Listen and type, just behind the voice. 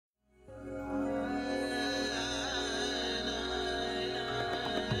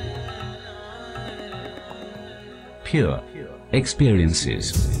pure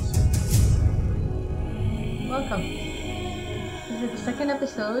experiences. Welcome. This is the second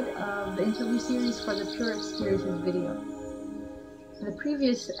episode of the interview series for the Pure Experiences video. In the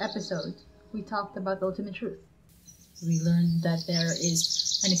previous episode, we talked about the ultimate truth. We learned that there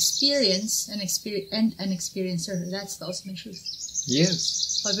is an experience, and an experiencer. That's the ultimate truth.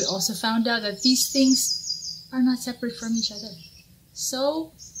 Yes. But we also found out that these things are not separate from each other.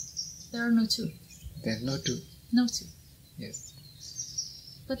 So, there are no two. There are no two. No two. Yes.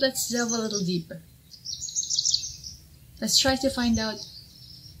 But let's delve a little deeper. Let's try to find out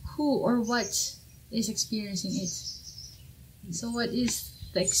who or what is experiencing it. So what is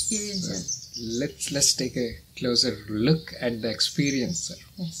the experiencer? Let's take a closer look at the experiencer.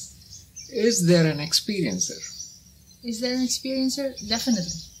 Yes. Is there an experiencer? Is there an experiencer?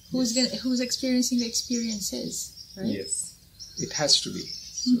 Definitely. Who's experiencing the experiences? Right? Yes. It has to be.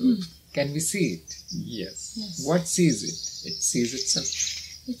 So, can we see it? Yes. What sees it? It sees itself.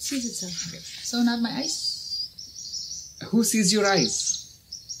 It sees itself. Yes. So not my eyes? Who sees your eyes?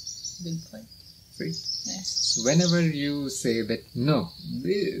 Good point. See? Yes. So whenever you say that, no,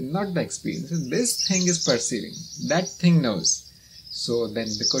 not the experience, this thing is perceiving, that thing knows. So then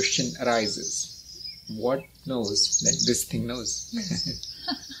the question arises, what knows that this thing knows? Yes.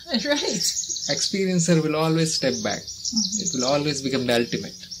 Right. Experiencer will always step back. It will always become the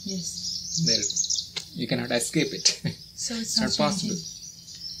ultimate. Yes. There, you cannot escape it. So it's not possible.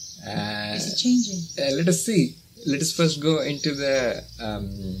 Is it changing? Let us see. Let us first go into the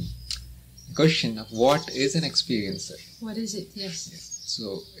question of what is an experiencer. What is it? Yes.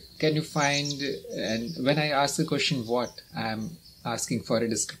 So, can you find, and when I ask the question what, I am asking for a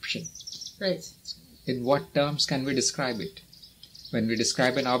description. Right. In what terms can we describe it? When we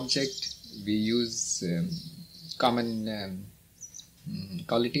describe an object, we use common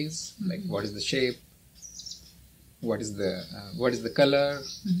qualities, like what is the shape, what is the color,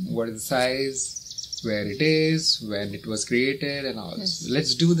 what is the size, where it is, when it was created, and all. Yes.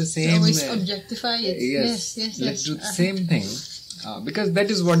 Let's do the same. Always objectify it. Yes. Yes. Let's do the same thing, because that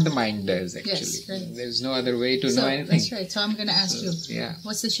is what the mind does actually. Yes, right. There's no other way to know anything. That's right. So I'm going to ask you. Yeah.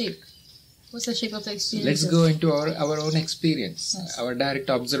 What's the shape? What's the shape of the experience? Let's go into our own experience, Yes. our direct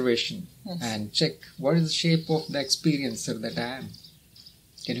observation, and check what is the shape of the experiencer that I am.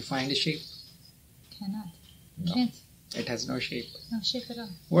 Can you find a shape? Cannot. No. Can't. It has no shape. No shape at all.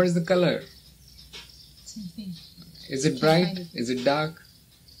 What is the color? Same thing. Is it Can't bright? find it. Is it dark?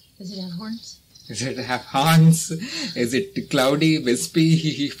 Does it have horns? Does it have horns? Is it cloudy,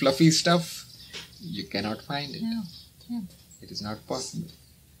 wispy, fluffy stuff? You cannot find it. No, can't. It is not possible.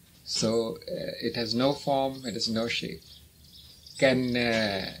 So it has no form. It has no shape. Can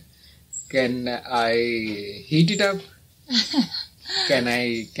I heat it up? Can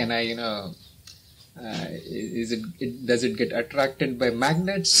I? Does it get attracted by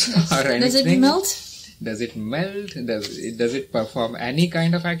magnets or anything? Does it melt? Does it melt? Does it perform any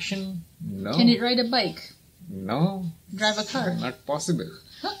kind of action? No. Can it ride a bike? No. Drive a car? Not possible.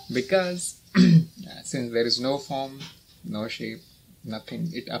 Because since there is no form, no shape,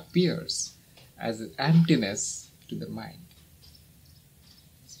 nothing, it appears as an emptiness to the mind.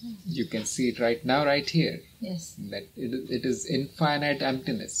 You can see it right now, right here. Yes. That it is infinite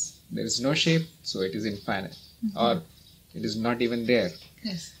emptiness. There is no shape, so it is infinite. Or it is not even there.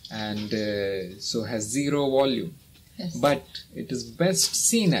 Yes. And so has zero volume. Yes. But it is best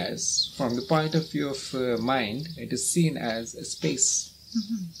seen as, from the point of view of mind, it is seen as a space.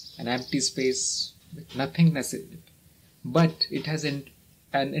 An empty space with nothingness in it. But it has an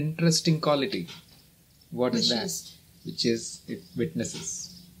interesting quality. What is that? Which is it witnesses.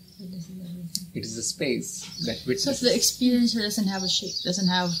 It is a space that witnesses. So if the experiencer doesn't have a shape, doesn't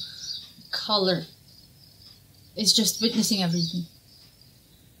have color, it's just witnessing everything.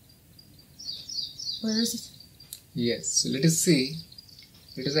 Where is it? Yes, so let us see,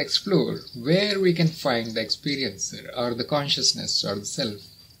 let us explore where we can find the experiencer or the consciousness or the self.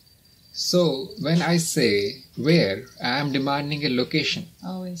 So when I say where, I am demanding a location.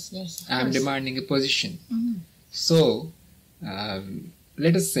 Always, yes. I am demanding a position. So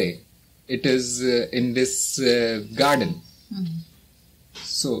let us say it is in this garden.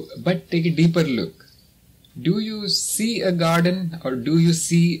 So, but take a deeper look. Do you see a garden, or do you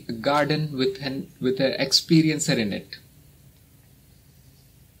see a garden with an experiencer in it?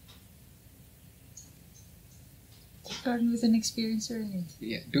 Garden with an experiencer in it.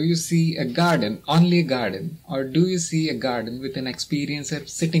 Yeah. Do you see a garden, only a garden, or do you see a garden with an experiencer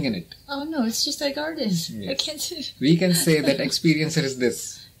sitting in it? Oh no, it's just a garden. Yes. I can't see. We can say that experiencer is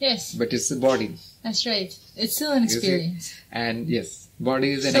this. Yes. But it's the body. That's right. It's still an experience. And yes,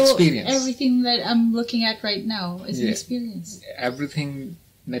 body is an experience. Everything that I'm looking at right now is an experience. Everything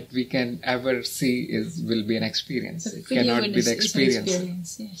that we can ever see will be an experience. The it cannot be the experience. Is an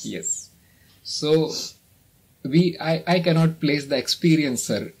experience. Yes. So I cannot place the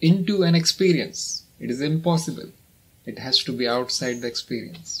experiencer into an experience. It is impossible. It has to be outside the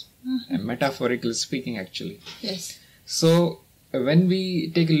experience. And metaphorically speaking, actually. Yes. So when we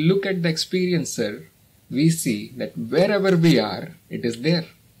take a look at the experiencer, we see that wherever we are, it is there.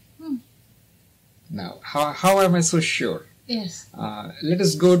 Now, how am I so sure? Yes. Let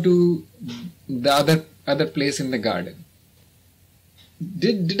us go to the other place in the garden.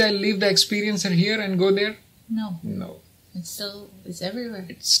 Did I leave the experiencer here and go there? No. No. It's everywhere.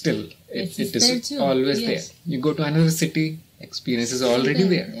 It's still, it is there too. always Yes. there. You go to another city, experience is already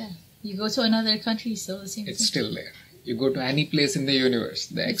there. Yeah. You go to another country, still the same It's thing. still there. You go to any place in the universe,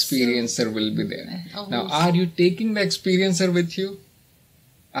 the experiencer will be there. Always. Now, are you taking the experiencer with you?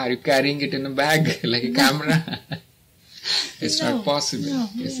 Are you carrying it in a bag like a camera? It's not possible. No,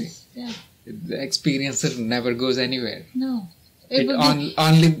 you yes, see. yeah. The experiencer never goes anywhere. No.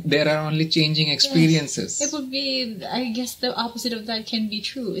 There are only changing experiences. Yes. It would be, I guess the opposite of that can be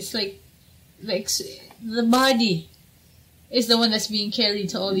true. It's like the body is the one that's being carried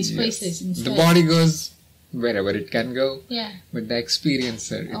to all these places. Instead. The body goes wherever it can go. Yeah. But the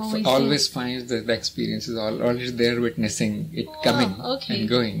experiencer, it Always always finds that the experience is always there witnessing it coming and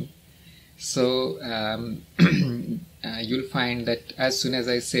going. So you'll find that as soon as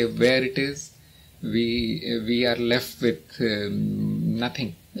I say where it is, we are left with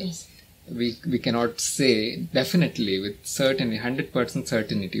nothing. Yes. We cannot say definitely with certainty, 100%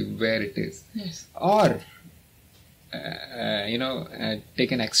 certainty where it is. Yes. Or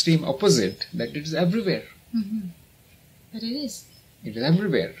take an extreme opposite that it is everywhere. But it is. It is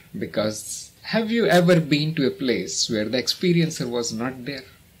everywhere, because have you ever been to a place where the experiencer was not there?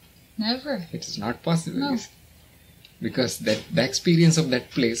 Never. It is not possible. No. Because the experience of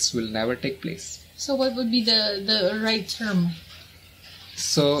that place will never take place. So what would be the right term?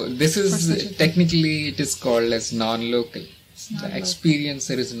 So this is technically it is called as non-local. The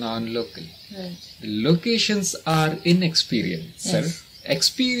experiencer is non-local. Right. Locations are in experiencer. Yes.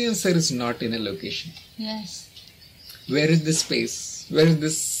 Experiencer is not in a location. Yes. Where is this space? Where is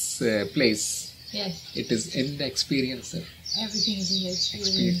this place? Yes. It is in the experiencer. Everything is in the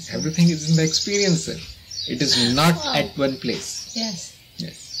experience. Everything is in the experiencer. It is not at one place. Yes.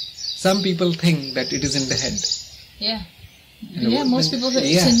 Yes. Some people think that it is in the head. Yeah. Yeah, most people think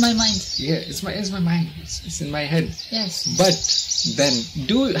it's in my mind. Yeah, it's my mind. It's in my head. Yes. But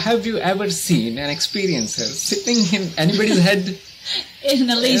then, have you ever seen an experiencer sitting in anybody's head? In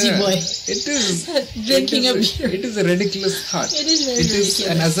a lazy boy. It is. Drinking a beer. It is a ridiculous thought. It is very ridiculous. It is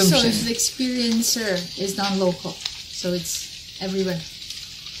an assumption. So the experiencer is non-local. So it's everywhere.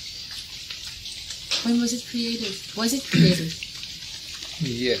 When was it created? Was it created?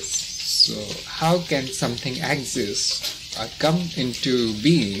 Yes. So how can something exist or come into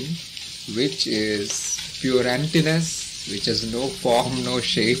being which is pure emptiness, which has no form, no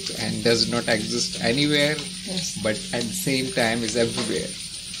shape, and does not exist anywhere, but at the same time is everywhere?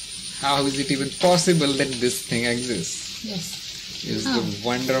 How is it even possible that this thing exists? Yes. It is the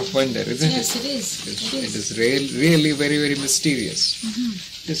wonder of wonder, isn't it? Yes, it is. It is really very, very mysterious.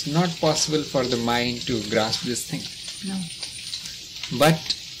 It is not possible for the mind to grasp this thing. No. But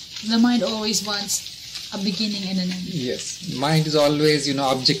the mind always wants a beginning and an end. Yes. Mind is always,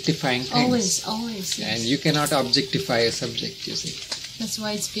 objectifying things. Always, yes. And you cannot objectify a subject, you see. That's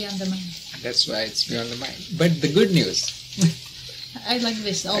why it's beyond the mind. That's why it's beyond the mind. But the good news. I like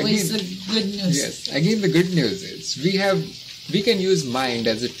this. Always the good news. Yes. Again, the good news is we can use mind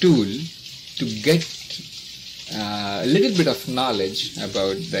as a tool to get a little bit of knowledge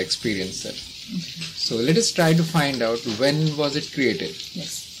about the experiencer. Okay. So let us try to find out when was it created.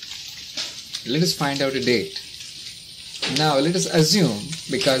 Yes. Let us find out a date. Now let us assume,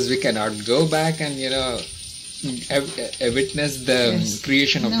 because we cannot go back and witness the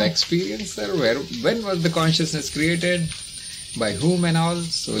creation of the experiencer. When was the consciousness created? By whom and all?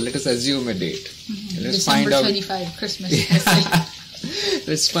 So let us assume a date. Let's December find out. 25, Christmas.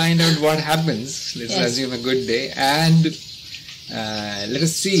 Let's find out what happens. Let's assume a good day, and let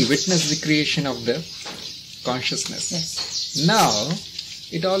us witness the creation of the consciousness. Yes. Now,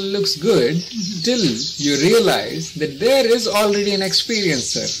 it all looks good till you realize that there is already an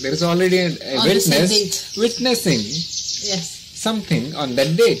experiencer. There is already a witness witnessing something on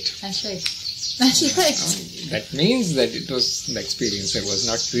that date. That's right. That's right. That means that the experiencer was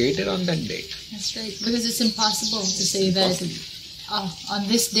not created on that date. That's right. Because it's impossible to say that on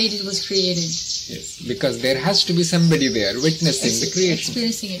this date it was created. Yes, because there has to be somebody there witnessing the creation.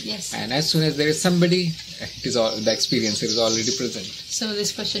 Experiencing it, yes. And as soon as there is somebody, the experiencer is already present. So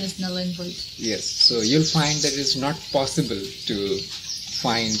this question is null and void. Yes, so you'll find that it's not possible to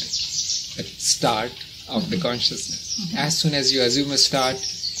find a start of the consciousness. As soon as you assume a start,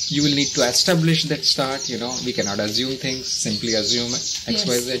 you will need to establish that start. We cannot assume things, simply assume X,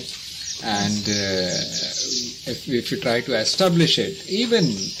 Y, Z. And if you try to establish it, even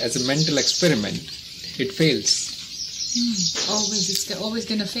as a mental experiment, it fails. It's always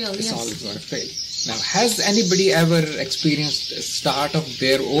going to fail. It's yes. always going to fail. Now, has anybody ever experienced a start of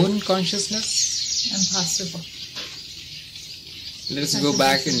their own consciousness? Impossible. Let's go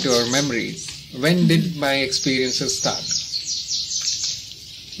back into our memories. When did my experiences start?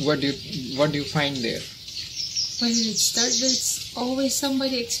 What do you find there? When did it start? There's always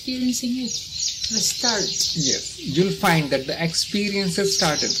somebody experiencing it. The start. Yes, you'll find that the experiences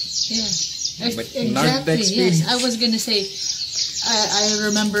started. Yeah, But exactly. not the experience. Yes, I was gonna say. I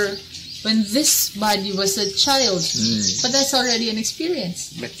remember when this body was a child, but that's already an experience.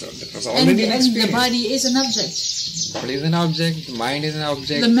 That was already an experience. And the body is an object. The body is an object. The mind is an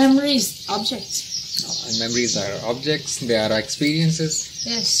object. The memory is objects. And memories are objects. They are experiences.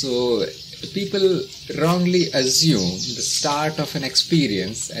 Yes. So people wrongly assume the start of an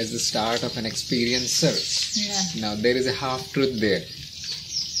experience as the start of an experiencer. Yeah. Now there is a half truth there.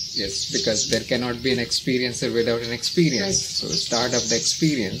 Yes, because there cannot be an experiencer without an experience. Right. So the start of the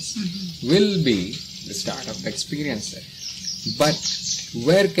experience will be the start of the experiencer. But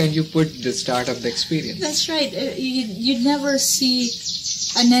where can you put the start of the experience? That's right. You never see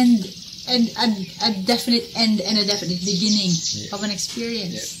an end and a definite end and a definite beginning of an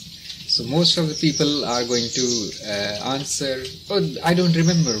experience. Yes. So most of the people are going to answer, "Oh, I don't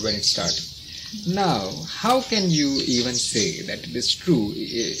remember when it started." Now, how can you even say that it is true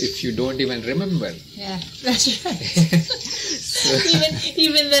if you don't even remember? Yeah, that's right. So,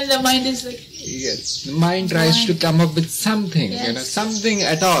 even then the mind is like, yes, the mind tries to come up with something, Yes. something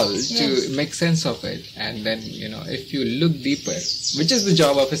at all Yes. to make sense of it. And then, if you look deeper, which is the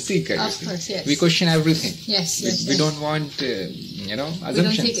job of a seeker, Of course, yes. we question everything. yes, We don't want, We don't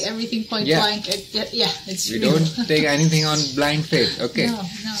assumptions. take everything point Yeah. blank. It's We real. don't take anything on blind faith. Okay. No.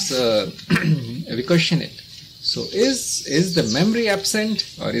 So we question it. So is the memory absent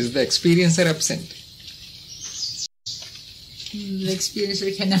or is the experiencer absent? The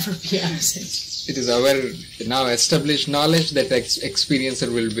experiencer can never be absent. It is our now established knowledge that the experiencer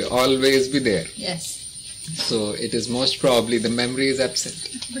will always be there. Yes. So it is most probably the memory is absent.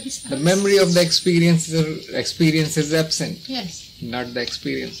 Everybody's The absent. memory of the experience is absent, Yes. not the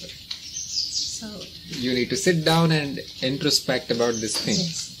experiencer. So You need to sit down and introspect about this thing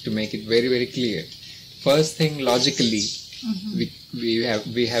Yes. to make it very, very clear. First thing, logically,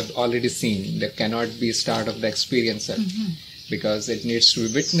 we have already seen there cannot be start of the experiencer because it needs to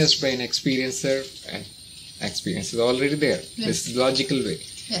be witnessed by an experiencer, and experience is already there. Yes. This is the logical way.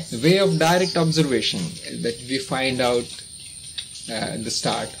 yes. The way of direct observation is that we find out the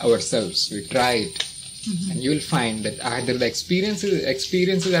start ourselves. We try it. And you will find that either the experience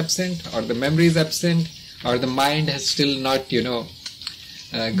is absent, or the memory is absent, or the mind has still not, grown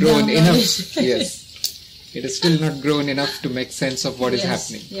Downloaded. enough. Yes, it is still not grown enough to make sense of what is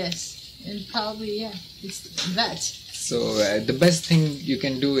happening. Yes. And probably, it's that. So the best thing you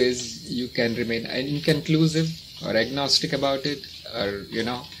can do is you can remain inconclusive or agnostic about it, or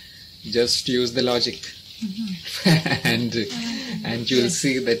just use the logic. and you'll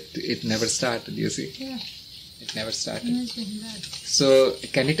see that it never started. You see, Yeah. it never started. Imagine that. So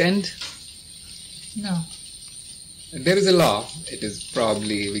can it end? No. There is a law. It is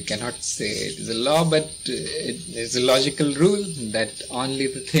probably, we cannot say it is a law, but it is a logical rule that only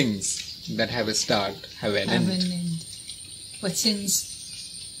the things that have a start have an Have end. an end. But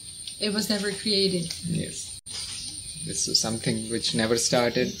since it was never created, Yes. This is something which never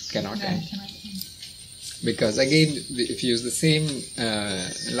started, cannot no, end. it cannot end. Because again, if you use the same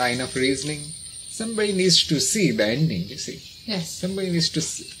line of reasoning, somebody needs to see the ending, you see. Yes. Somebody needs to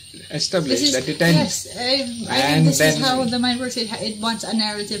establish that it Yes, ends. I And think this is then- how the mind works. It wants a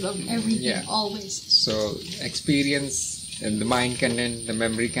narrative of everything, Yeah. always. So experience, and the mind can end, the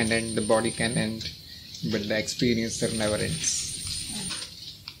memory can end, the body can end, but the experiencer never ends.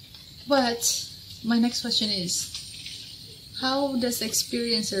 But my next question is, how does the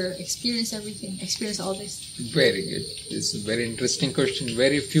experiencer experience everything, experience all this? Very good. It's a very interesting question.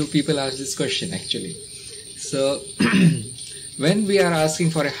 Very few people ask this question actually. So when we are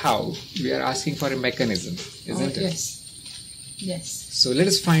asking for a how, we are asking for a mechanism, isn't it? Yes. Yes. So let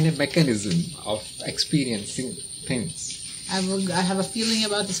us find a mechanism of experiencing things. I have a feeling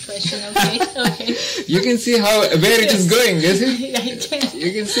about this question. Okay, okay. You can see where it is going, is it? I can.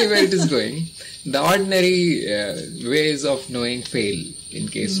 You can see where it is going. The ordinary ways of knowing fail in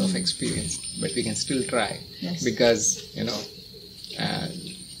case of experience, but we can still try. Yes. Because,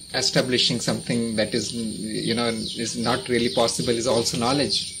 establishing something that is not really possible is also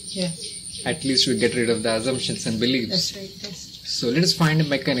knowledge. Yeah. At least we get rid of the assumptions and beliefs. That's right. Yes. So let us find a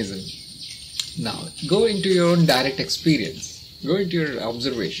mechanism. Now, go into your own direct experience. Go into your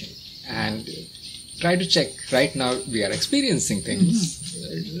observation and try to check. Right now, we are experiencing things.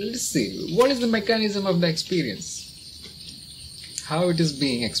 Let's see. What is the mechanism of the experience? How it is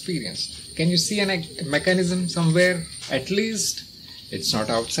being experienced? Can you see a mechanism somewhere? At least, it's not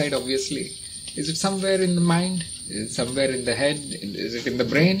outside, obviously. Is it somewhere in the mind? Is it somewhere in the head? Is it in the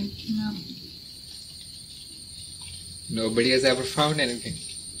brain? No. Nobody has ever found anything.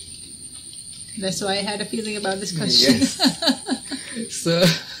 That's why I had a feeling about this question. Yes. So,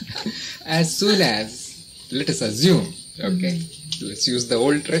 as soon as, let us assume, okay, let's use the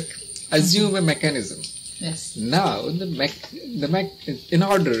old trick, assume a mechanism. Yes. Now, in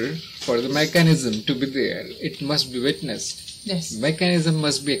order for the mechanism to be there, it must be witnessed. Yes. Mechanism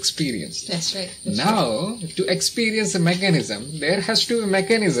must be experienced. That's right. Now, to experience a mechanism, there has to be a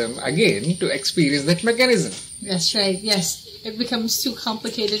mechanism again to experience that mechanism. That's right. Yes. It becomes too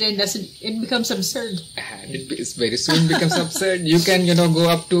complicated and it becomes absurd. And it very soon becomes absurd. You can, go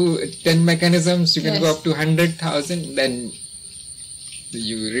up to 10 mechanisms, you can go up to 100,000, then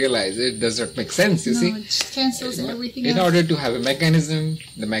you realize it does not make sense, you see. It just cancels everything In out. order to have a mechanism,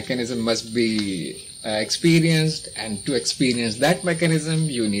 the mechanism must be experienced, and to experience that mechanism,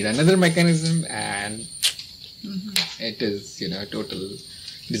 you need another mechanism, and it is, a total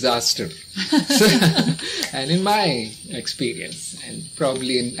disaster. And in my experience, and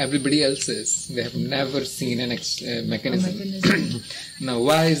probably in everybody else's, they have never seen a mechanism. Now,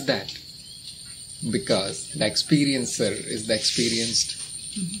 why is that? Because the experiencer is the experienced.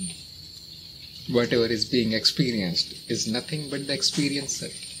 Whatever is being experienced is nothing but the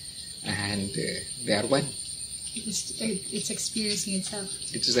experiencer, and they are one. It's experiencing itself.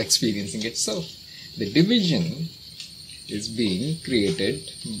 It is experiencing itself. The division is being created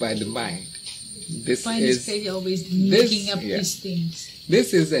by the mind. This Mind is crazy, always making up these things.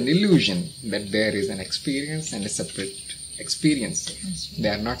 This is an illusion that there is an experience and a separate experiencer. That's right. They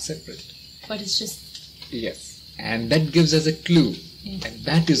are not separate. But it's just... Yes. And that gives us a clue. Yeah. And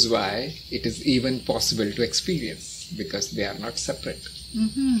that is why it is even possible to experience, because they are not separate.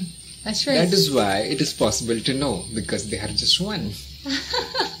 That's right. That is why it is possible to know, because they are just one.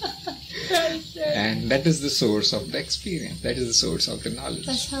 That's right. And that is the source of the experience. That is the source of the knowledge.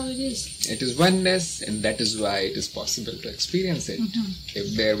 That's how it is. It is oneness, and that is why it is possible to experience it.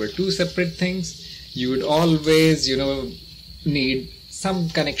 If there were two separate things, you would always, need some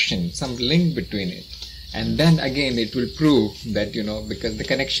connection, some link between it. And then again, it will prove that, because the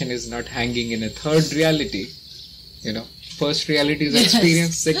connection is not hanging in a third reality, First reality is the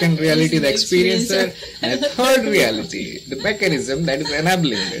experience, second reality the experiencer, and third reality, the mechanism that is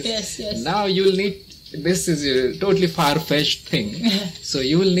enabling it. Yes. Now you will need, this is a totally far-fetched thing, so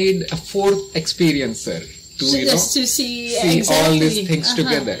you will need a fourth experiencer to, just to see all these things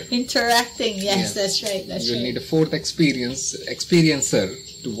together. Interacting, yes, that's right. You will need a fourth experiencer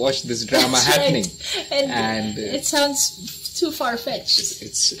to watch this drama happening. Right. And it sounds too far-fetched.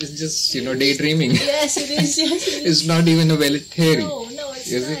 It's just, daydreaming. Yes, it is. Yes, it is. It's not even a valid theory. No,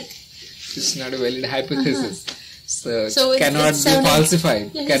 it's is not. It's not a valid hypothesis. So cannot be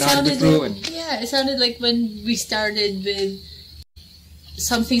falsified, cannot be proven. It sounded like when we started with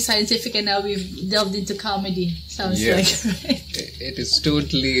something scientific and now we've delved into comedy. Sounds like, right? It is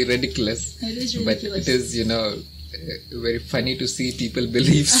totally ridiculous. It is ridiculous. But it is, very funny to see people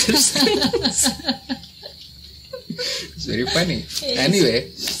believe such things. It's very funny.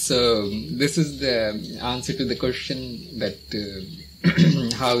 Anyway, so this is the answer to the question that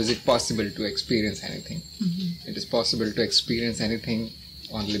how is it possible to experience anything? It is possible to experience anything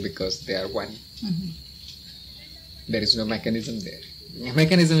only because they are one. There is no mechanism there. A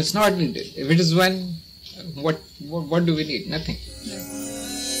mechanism is not needed. If it is one, what do we need? Nothing.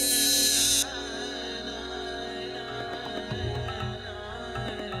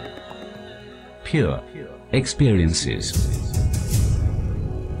 Pure experiences.